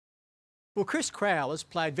Well, Chris Crowell has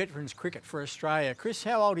played veterans cricket for Australia. Chris,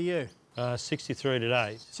 how old are you? 63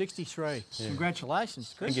 today. 63. Yeah.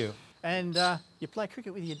 Congratulations, Chris. Thank you. And you play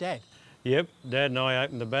cricket with your dad? Yep, Dad and I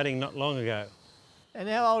opened the batting not long ago. And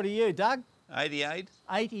how old are you, Doug? 88.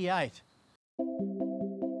 88.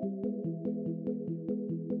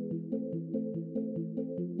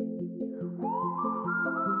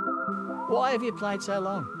 Why have you played so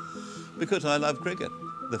long? Because I love cricket.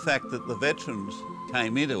 The fact that the veterans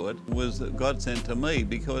came into it was a godsend to me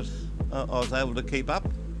because I was able to keep up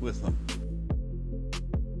with them.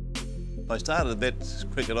 I started vets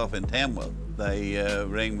cricket off in Tamworth. They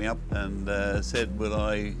rang me up and said would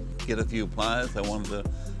I get a few players. They wanted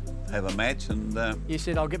to have a match and... You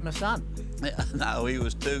said, I'll get my son. No, he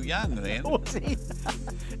was too young then. Was he?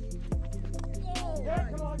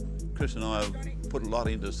 Chris and I have put a lot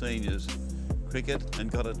into seniors cricket and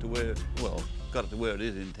got it to where, it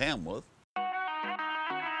is in Tamworth.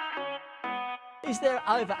 Is there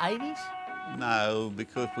over 80s? No,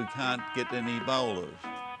 because we can't get any bowlers.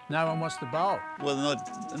 No one wants to bowl. Well,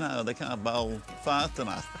 no, they can't bowl fast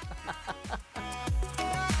enough.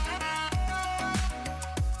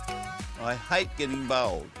 I hate getting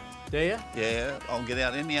bowled. Do you? Yeah, I'll get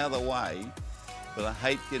out any other way, but I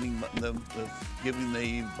hate getting giving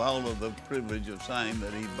the bowler the privilege of saying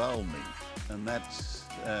that he bowled me. And that's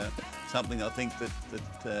something I think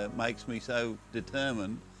that makes me so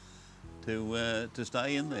determined to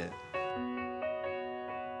stay in there.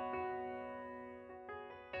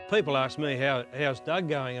 People ask me, how's Doug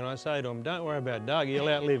going? And I say to them, don't worry about Doug, he'll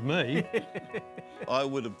outlive me. I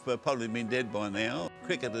would have probably been dead by now.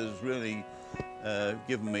 Cricket has really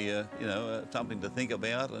given me something to think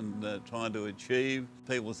about and trying to achieve.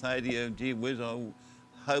 People say to you, gee whiz, I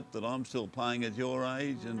hope that I'm still playing at your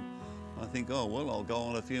age, and I think, oh well, I'll go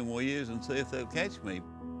on a few more years and see if they'll catch me.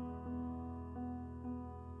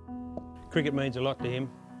 Cricket means a lot to him,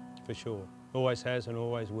 for sure. Always has and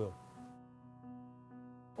always will.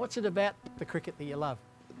 What's it about the cricket that you love?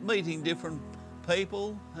 Meeting different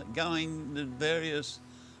people, going to various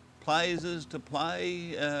places to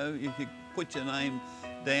play. If you put your name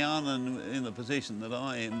down and in the position that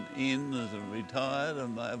I am in as a retired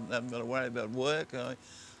and I haven't got to worry about work,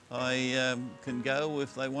 I can go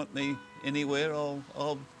if they want me anywhere,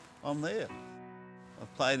 I'm there.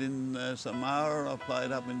 I've played in Samara, I've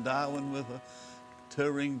played up in Darwin with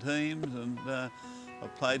touring teams, and I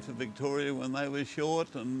played for Victoria when they were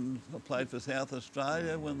short, and I played for South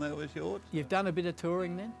Australia when they were short. You've done a bit of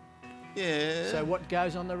touring then? Yeah. So what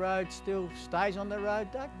goes on the road still stays on the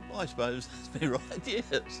road, Doug? I suppose that's me right,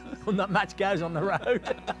 yes. Well, not much goes on the road.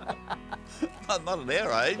 not at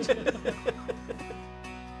our age.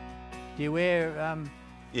 Do you wear...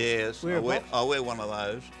 Yes, I wear one of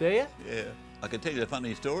those. Do you? Yeah. I can tell you a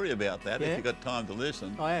funny story about that if you've got time to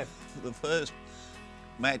listen. I have. The first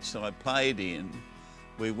match that I played in,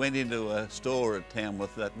 we went into a store at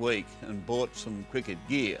Tamworth that week and bought some cricket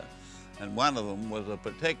gear, and one of them was a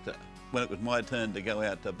protector. When it was my turn to go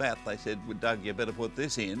out to bat, they said, well, Doug, you better put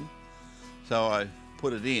this in. So I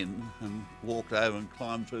put it in and walked over and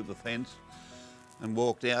climbed through the fence and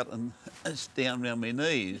walked out, and it's down around my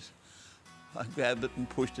knees. I grabbed it and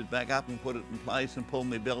pushed it back up and put it in place and pulled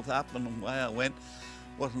my belt up, and away I went.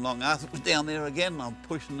 Wasn't long after it was down there again, and I'm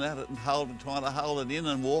pushing at it and trying to hold it in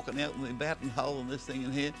and walking out with my bat and holding this thing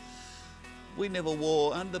in here. We never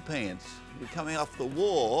wore underpants. We're coming off the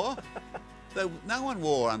war. No one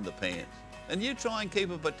wore underpants. And you try and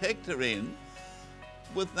keep a protector in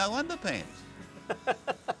with no underpants.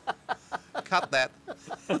 Cut that.